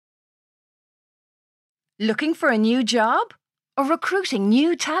Looking for a new job? Or recruiting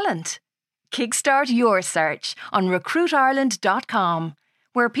new talent? Kickstart your search on recruitireland.com,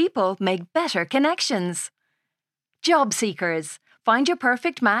 where people make better connections. Job seekers, find your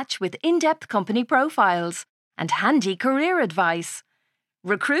perfect match with in-depth company profiles and handy career advice.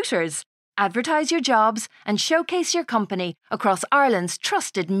 Recruiters, advertise your jobs and showcase your company across Ireland's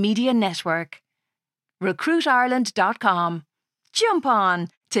trusted media network. recruitireland.com. Jump on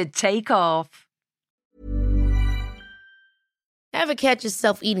to take off. Ever catch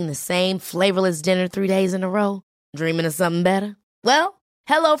yourself eating the same flavorless dinner 3 days in a row? Dreaming of something better? Well,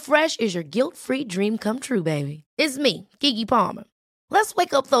 HelloFresh is your guilt-free dream come true, baby. It's me, Keke Palmer. Let's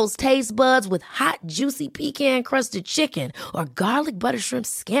wake up those taste buds with hot, juicy pecan-crusted chicken or garlic butter shrimp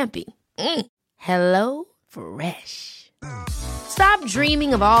scampi. Hello Fresh. Stop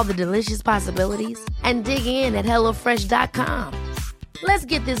dreaming of all the delicious possibilities and dig in at HelloFresh.com. Let's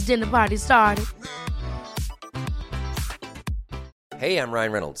get this dinner party started. Hey, I'm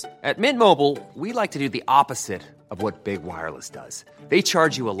Ryan Reynolds. At Mint Mobile, we like to do the opposite of what Big Wireless does. They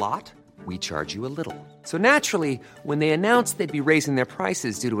charge you a lot, we charge you a little. So naturally, when they announced they'd be raising their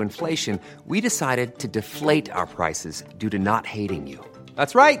prices due to inflation, we decided to deflate our prices due to not hating you.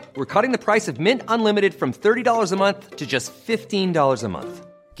 That's right. We're cutting the price of Mint Unlimited from $30 a month to just $15 a month.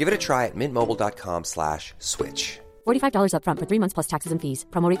 Give it a try at mintmobile.com/switch. $45 up front for 3 months plus taxes and fees.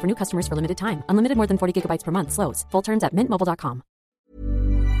 Promo rate for new customers for limited time. Unlimited more than 40 gigabytes per month. Slows full terms at mintmobile.com.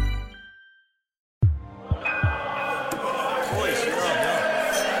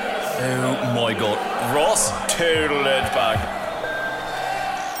 Oh my God, Ross total edge back.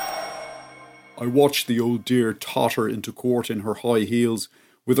 I watched the old dear totter into court in her high heels,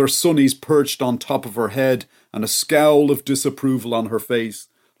 with her sonnies perched on top of her head and a scowl of disapproval on her face,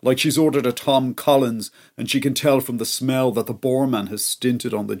 like she's ordered a Tom Collins and she can tell from the smell that the boorman has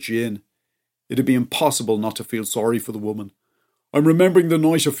stinted on the gin. It'd be impossible not to feel sorry for the woman. I'm remembering the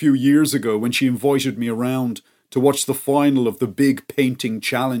night a few years ago when she invited me around to watch the final of the big painting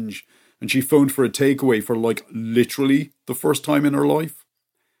challenge, and she phoned for a takeaway for literally the first time in her life.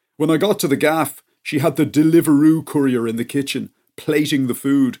 When I got to the gaff, she had the Deliveroo courier in the kitchen, plating the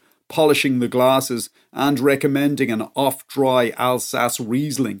food, polishing the glasses, and recommending an off-dry Alsace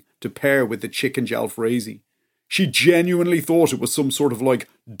Riesling to pair with the chicken jalfrezi. She genuinely thought it was some sort of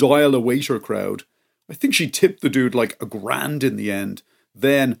dial-a-waiter crowd. I think she tipped the dude $1,000 in the end.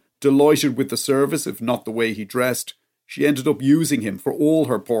 Then, delighted with the service, if not the way he dressed, she ended up using him for all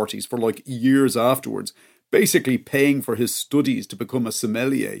her parties for years afterwards, basically paying for his studies to become a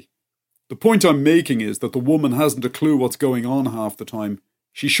sommelier. The point I'm making is that the woman hasn't a clue what's going on half the time.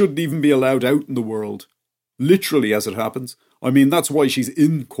 She shouldn't even be allowed out in the world. Literally, as it happens. I mean, that's why she's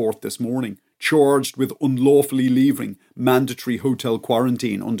in court this morning, charged with unlawfully leaving mandatory hotel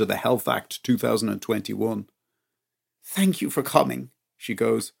quarantine under the Health Act 2021. "Thank you for coming," she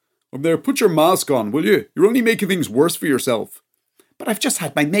goes. "Up there, put your mask on, will you? You're only making things worse for yourself." "But I've just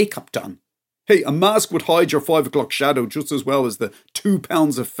had my makeup done." "Hey, a mask would hide your 5 o'clock shadow just as well as the 2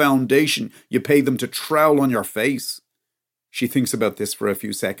 pounds of foundation you pay them to trowel on your face." She thinks about this for a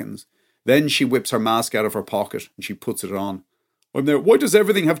few seconds. Then she whips her mask out of her pocket and she puts it on. I'm there, "Why does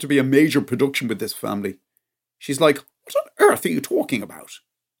everything have to be a major production with this family?" She's like, "What on earth are you talking about?"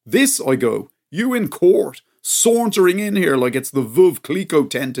 "This," I go, "you in court, sauntering in here like it's the Veuve Clicquot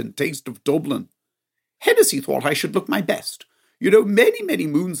tent in Taste of Dublin." "Hennessy thought I should look my best. You know, many, many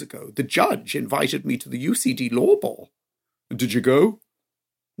moons ago, the judge invited me to the UCD Law Ball." "Did you go?"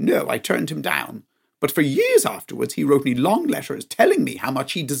 "No, I turned him down. But for years afterwards, he wrote me long letters telling me how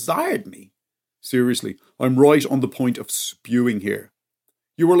much he desired me." Seriously, I'm right on the point of spewing here.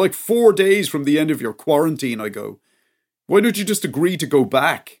 "You were 4 days from the end of your quarantine," I go. "Why don't you just agree to go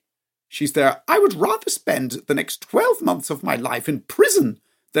back?" She's there, "I would rather spend the next 12 months of my life in prison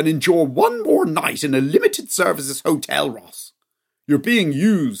than endure one more night in a limited services hotel, Ross." "You're being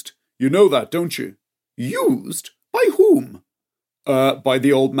used. You know that, don't you?" "Used? By whom?" By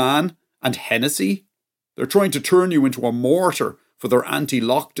the old man and Hennessy. They're trying to turn you into a martyr for their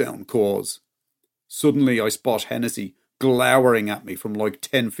anti-lockdown cause." Suddenly I spot Hennessy glowering at me from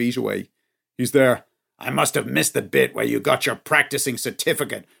 10 feet away. He's there. "I must have missed the bit where you got your practicing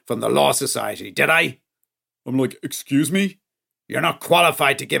certificate from the Law Society, did I?" I'm like, "Excuse me?" "You're not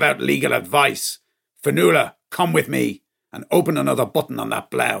qualified to give out legal advice. Fionnuala, come with me and open another button on that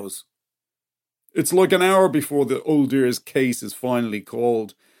blouse." It's an hour before the old dear's case is finally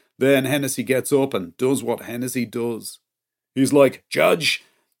called. Then Hennessy gets up and does what Hennessy does. He's like, "Judge,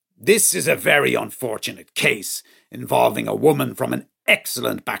 this is a very unfortunate case involving a woman from an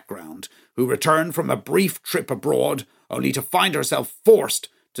excellent background who returned from a brief trip abroad only to find herself forced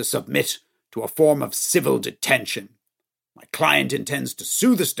to submit to a form of civil detention. My client intends to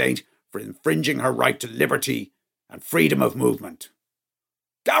sue the state for infringing her right to liberty and freedom of movement.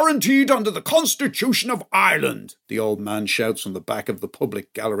 Guaranteed under the Constitution of Ireland, the old man shouts from the back of the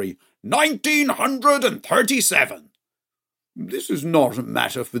public gallery. 1937. This is not a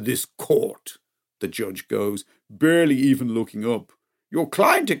matter for this court, the judge goes, barely even looking up. Your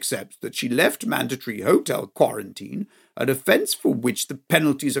client accepts that she left mandatory hotel quarantine, an offence for which the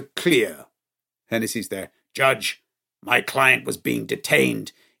penalties are clear. Hennessy's there. Judge, my client was being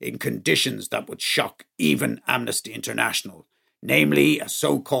detained in conditions that would shock even Amnesty International, namely a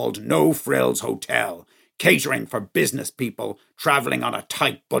so-called no-frills hotel, catering for business people travelling on a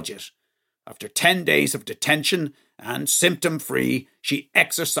tight budget. After 10 days of detention and symptom-free, she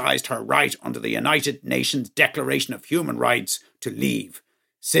exercised her right under the United Nations Declaration of Human Rights to leave.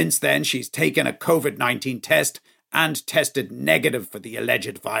 Since then, she's taken a COVID-19 test and tested negative for the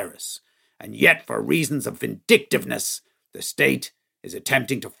alleged virus. And yet, for reasons of vindictiveness, the state is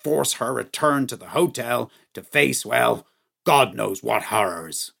attempting to force her return to the hotel to face, well, God knows what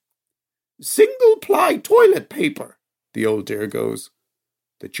horrors. Single-ply toilet paper, the old dear goes.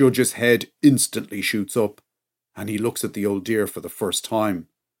 The judge's head instantly shoots up, and he looks at the old dear for the first time.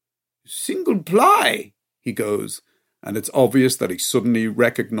 Single-ply, he goes, and it's obvious that he suddenly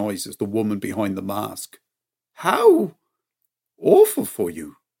recognises the woman behind the mask. How awful for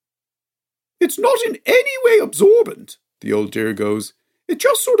you. It's not in any way absorbent, the old dear goes. It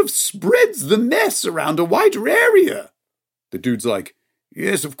just sort of spreads the mess around a wider area. The dude's like,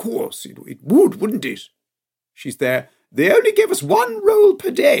 yes, of course, it would, wouldn't it? She's there. They only give us 1 roll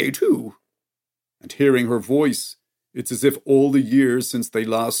per day, too. And hearing her voice, it's as if all the years since they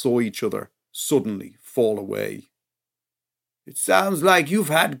last saw each other suddenly fall away. It sounds like you've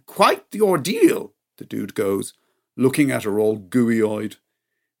had quite the ordeal, the dude goes, looking at her all gooey-eyed.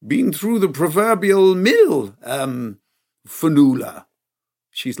 Been through the proverbial mill, Fionnuala.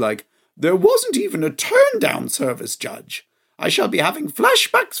 She's like, there wasn't even a turn-down service, Judge. I shall be having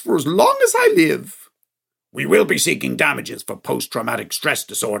flashbacks for as long as I live. We will be seeking damages for post-traumatic stress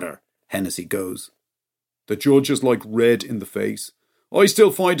disorder, Hennessy goes. The judge is like red in the face. I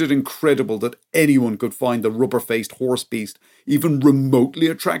still find it incredible that anyone could find the rubber-faced horse beast even remotely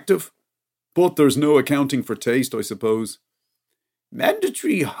attractive. But there's no accounting for taste, I suppose.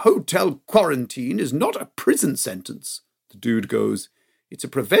 Mandatory hotel quarantine is not a prison sentence, the dude goes. It's a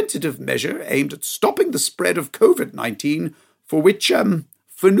preventative measure aimed at stopping the spread of COVID-19 for which,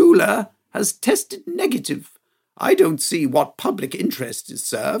 Fionnuala has tested negative. I don't see what public interest is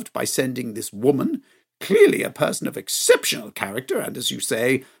served by sending this woman, clearly a person of exceptional character and, as you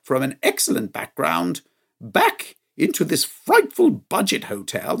say, from an excellent background, back into this frightful budget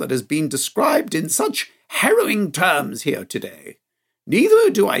hotel that has been described in such harrowing terms here today. Neither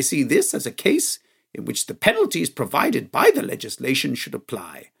do I see this as a case in which the penalties provided by the legislation should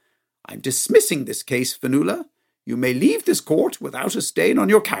apply. I'm dismissing this case, Fionnuala. You may leave this court without a stain on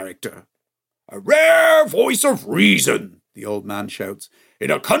your character. A rare voice of reason, the old man shouts,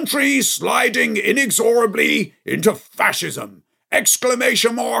 in a country sliding inexorably into fascism!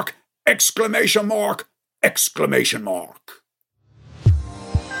 Exclamation mark! Exclamation mark! Exclamation mark!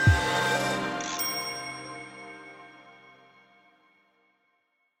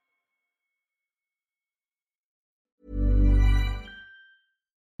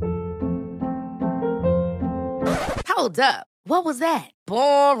 Hold up. What was that?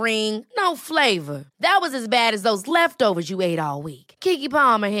 Boring. No flavor. That was as bad as those leftovers you ate all week. Keke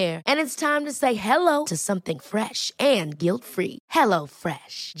Palmer here, and it's time to say hello to something fresh and guilt-free. Hello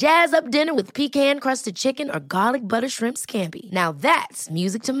Fresh. Jazz up dinner with pecan-crusted chicken or garlic butter shrimp scampi. Now that's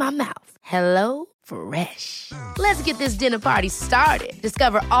music to my mouth. Hello Fresh. Let's get this dinner party started.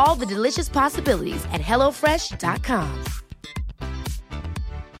 Discover all the delicious possibilities at hellofresh.com.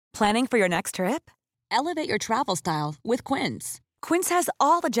 Planning for your next trip? Elevate your travel style with Quince. Quince has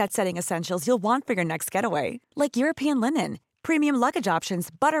all the jet-setting essentials you'll want for your next getaway, like European linen, premium luggage options,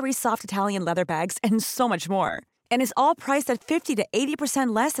 buttery soft Italian leather bags, and so much more. And is all priced at 50 to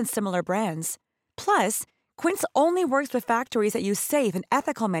 80% less than similar brands. Plus, Quince only works with factories that use safe and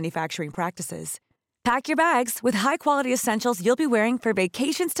ethical manufacturing practices. Pack your bags with high-quality essentials you'll be wearing for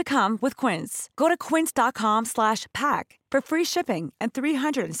vacations to come with Quince. Go to quince.com/pack for free shipping and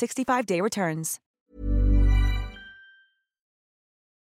 365-day returns.